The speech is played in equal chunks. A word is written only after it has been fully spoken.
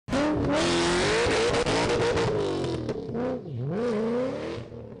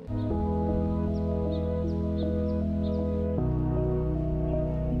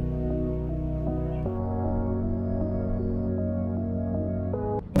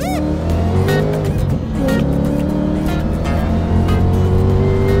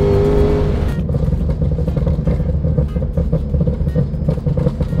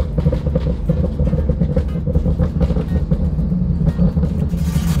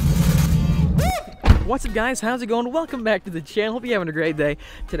What's up guys, how's it going? Welcome back to the channel. Hope you're having a great day.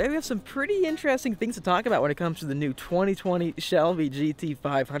 Today we have some pretty interesting things to talk about when it comes to the new 2020 Shelby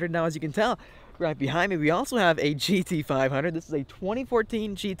GT500. Now as you can tell, right behind me we also have a GT500. This is a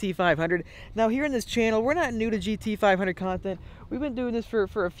 2014 GT500. Now here in this channel, we're not new to GT500 content. We've been doing this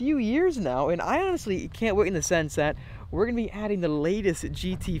for a few years now, and I honestly can't wait in the sense that we're going to be adding the latest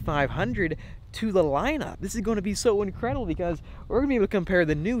GT500 to the lineup. This is going to be so incredible because we're going to be able to compare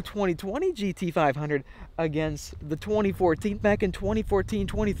the new 2020 GT500 against the 2014. Back in 2014,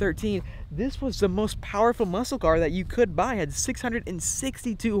 2013, this was the most powerful muscle car that you could buy. It had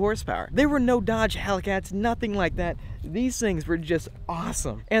 662 horsepower. There were no Dodge Hellcats, nothing like that. These things were just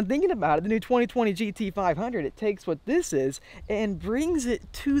awesome. And thinking about it, the new 2020 GT500, it takes what this is and brings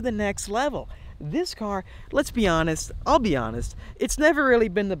it to the next level. This car, let's be honest, I'll be honest, it's never really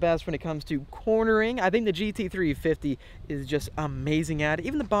been the best when it comes to cornering. I think the GT350 is just amazing at it.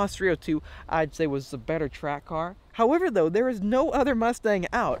 Even the Boss 302, I'd say, was the better track car. However though, there is no other Mustang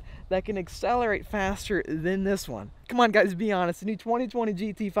out that can accelerate faster than this one. Come on guys, be honest, the new 2020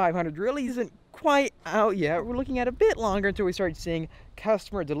 GT500 really isn't quite out yet. We're looking at a bit longer until we start seeing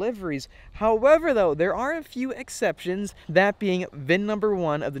customer deliveries. However though, there are a few exceptions, that being VIN number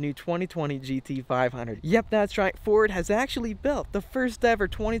 1 of the new 2020 GT500. Yep, that's right, Ford has actually built the first ever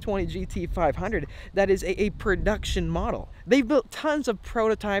 2020 GT500 that is a production model. They've built tons of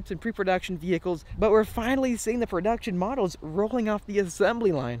prototypes and pre-production vehicles, but we're finally seeing the production models rolling off the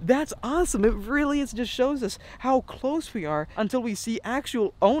assembly line. That's awesome. It really is, just shows us how close we are until we see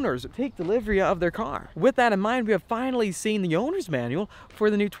actual owners take delivery of their car. With that in mind, we have finally seen the owner's manual for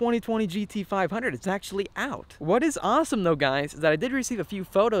the new 2020 GT500. It's actually out. What is awesome though guys, is that I did receive a few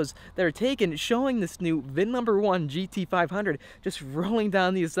photos that are taken showing this new VIN number 1 GT500 just rolling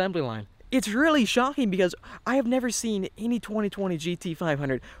down the assembly line. It's really shocking because I have never seen any 2020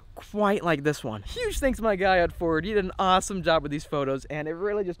 GT500 quite like this one. Huge thanks to my guy at Ford. He did an awesome job with these photos, and it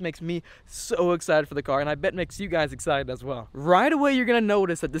really just makes me so excited for the car, and I bet makes you guys excited as well. Right away, you're gonna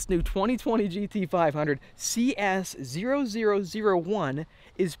notice that this new 2020 GT500 CS0001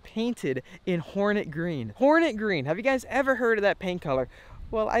 is painted in Hornet Green. Hornet Green, have you guys ever heard of that paint color?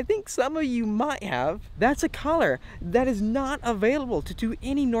 Well, I think some of you might have. That's a color that is not available to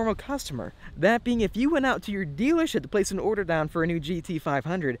any normal customer. That being, if you went out to your dealership to place an order down for a new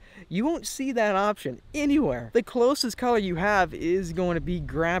GT500, you won't see that option anywhere. The closest color you have is going to be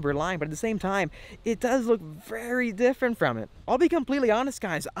grab or lime, but at the same time, it does look very different from it. I'll be completely honest,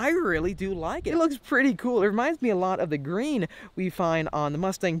 guys, I really do like it. It looks pretty cool. It reminds me a lot of the green we find on the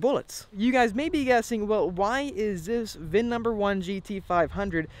Mustang Bullets. You guys may be guessing, well, why is this VIN number 1 GT500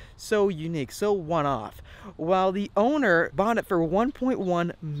 so unique, so one-off? Well, the owner bought it for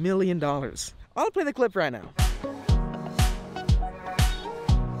 $1.1 million. I'll play the clip right now.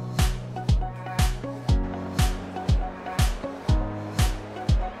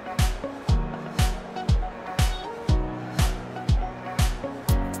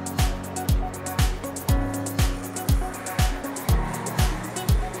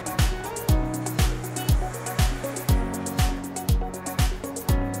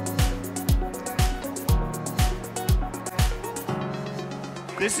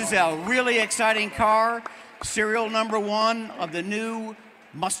 This is a really exciting car, serial number 1 of the new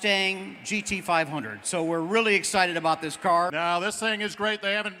Mustang GT500. So we're really excited about this car. Now this thing is great.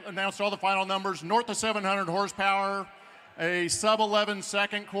 They haven't announced all the final numbers. North of 700 horsepower, a sub 11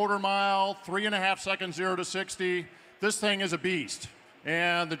 second quarter mile, 3.5 seconds 0 to 60. This thing is a beast.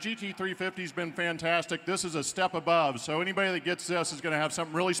 And the GT350 has been fantastic. This is a step above. So anybody that gets this is going to have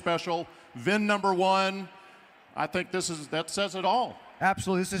something really special. VIN number 1. I think that says it all.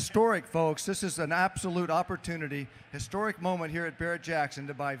 Absolutely. This is historic, folks. This is an absolute opportunity, historic moment here at Barrett-Jackson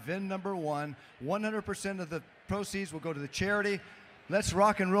to buy VIN number 1. 100% of the proceeds will go to the charity. Let's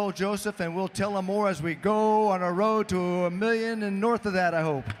rock and roll, Joseph, and we'll tell them more as we go on our road to $1 million and north of that, I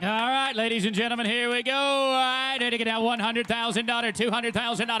hope. All right, ladies and gentlemen, here we go. All right, to get out $100,000,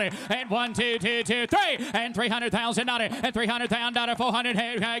 $200,000, and 1, 2, 2, 2, 3, and $300,000, and $300,000,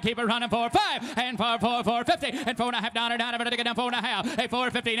 400. Keep it running for 5, and 450, and $4.50 down. But to get down 4.5, and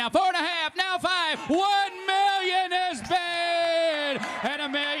 450 now 4.5, now 5. $1 million is bid, and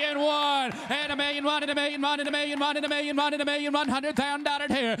 $1 million won, and $1 million won, and $1 million won, and $1 million won, and $1 million won, and $1 million won, $100,000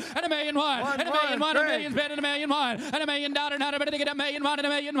 here, and $1 million won, and $1 million won, and $1 million bid, and $1 million won, and $1 million now. But to get $1 million won, and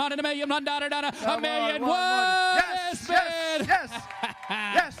 $1 million won, and $1 million won, $1 million won is bid. Yes.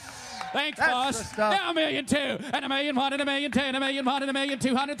 Thanks, boss. Now $1 million too, and $1 million one, and $1 million two, and $1 million one, and $1 million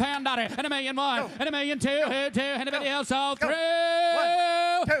 $200,000, and $1 million one, and $1 million two, and everybody else all through. 1,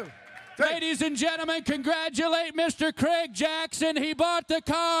 2, 3. Ladies and gentlemen, congratulate Mr. Craig Jackson. He bought the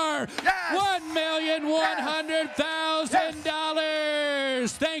car. Yes.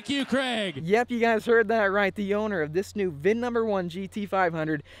 $1,100,000. Thank you, Craig. Yep, you guys heard that right. The owner of this new VIN number 1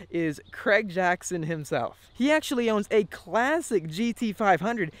 GT500 is Craig Jackson himself. He actually owns a classic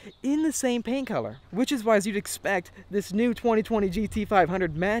GT500 in the same paint color, which is why, as you'd expect, this new 2020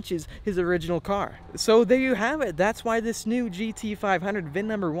 GT500 matches his original car. So there you have it. That's why this new GT500 VIN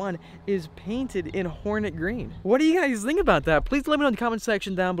number 1 is painted in Hornet Green. What do you guys think about that? Please let me know in the comment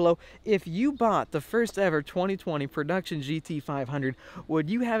section down below. If you bought the first ever 2020 production GT500, would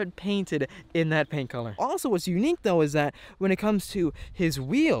you have it painted in that paint color? Also, what's unique though is that when it comes to his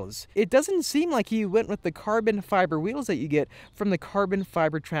wheels, it doesn't seem like he went with the carbon fiber wheels that you get from the carbon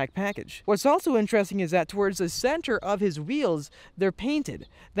fiber track package. What's also interesting is that towards the center of his wheels, they're painted.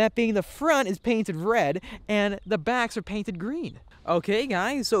 That being the front is painted red and the backs are painted green. Okay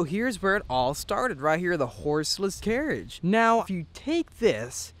guys, so here's where it all started, right here, the horseless carriage. Now, if you take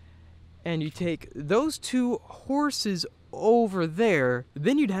this and you take those 2 horses over there,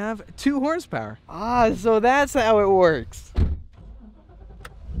 then you'd have 2 horsepower. Ah, so that's how it works.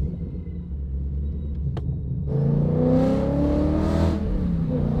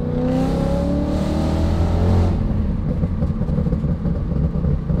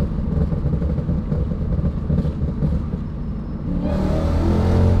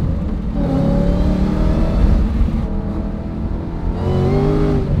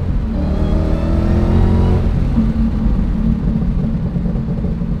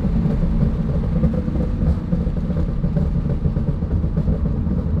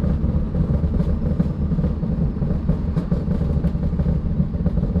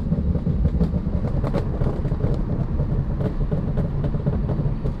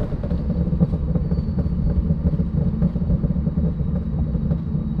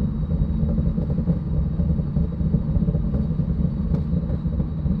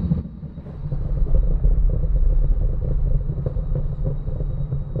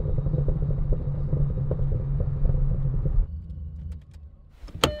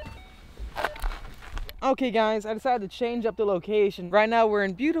 Okay guys, I decided to change up the location. Right now we're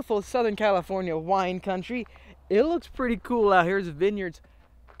in beautiful Southern California wine country. It looks pretty cool out here. There's vineyards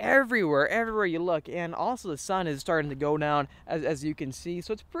everywhere you look, and also the sun is starting to go down as you can see,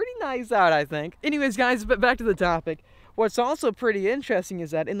 so it's pretty nice out, I think. Anyways guys, but back to the topic. What's also pretty interesting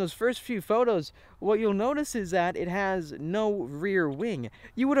is that in those first few photos, what you'll notice is that it has no rear wing.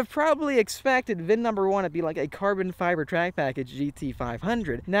 You would have probably expected VIN number 1 to be like a carbon fiber track package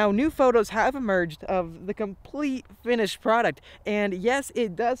GT500. Now, new photos have emerged of the complete finished product, and yes,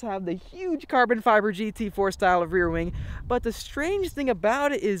 it does have the huge carbon fiber GT4 style of rear wing, but the strange thing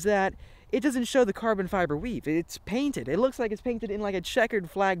about it is that it doesn't show the carbon fiber weave. It's painted. It looks like it's painted in like a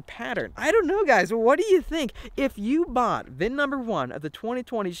checkered flag pattern. I don't know guys, what do you think? If you bought VIN number 1 of the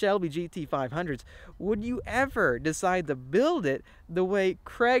 2020 Shelby GT500s, would you ever decide to build it the way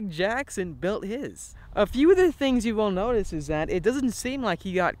Craig Jackson built his? A few of the things you will notice is that it doesn't seem like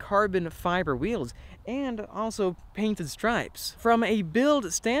he got carbon fiber wheels and also painted stripes. From a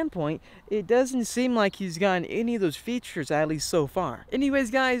build standpoint, it doesn't seem like he's gotten any of those features, at least so far. Anyways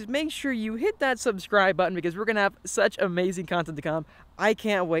guys, make sure you hit that subscribe button because we're gonna have such amazing content to come. I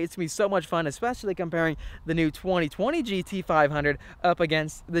can't wait. It's gonna be so much fun, especially comparing the new 2020 GT500 up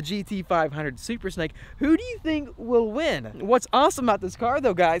against the GT500 Super Snake. Who do you think will win? What's awesome about this car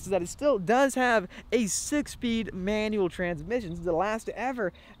though guys is that it still does have a 6-speed manual transmission. It's the last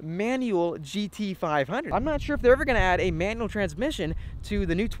ever manual GT500. I'm not sure if they're ever gonna add a manual transmission to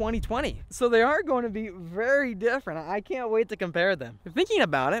the new 2020. So they are going to be very different. I can't wait to compare them. Thinking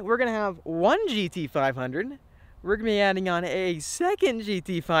about it, we're gonna have one GT500. We're going to be adding on a second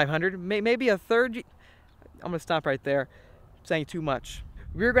GT500, maybe a third I'm going to stop right there. I'm saying too much.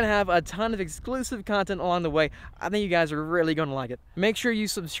 We're going to have a ton of exclusive content along the way. I think you guys are really going to like it. Make sure you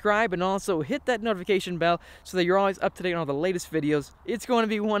subscribe and also hit that notification bell so that you're always up to date on all the latest videos. It's going to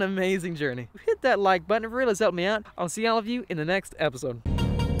be one amazing journey. Hit that like button, it really does help me out. I'll see all of you in the next episode.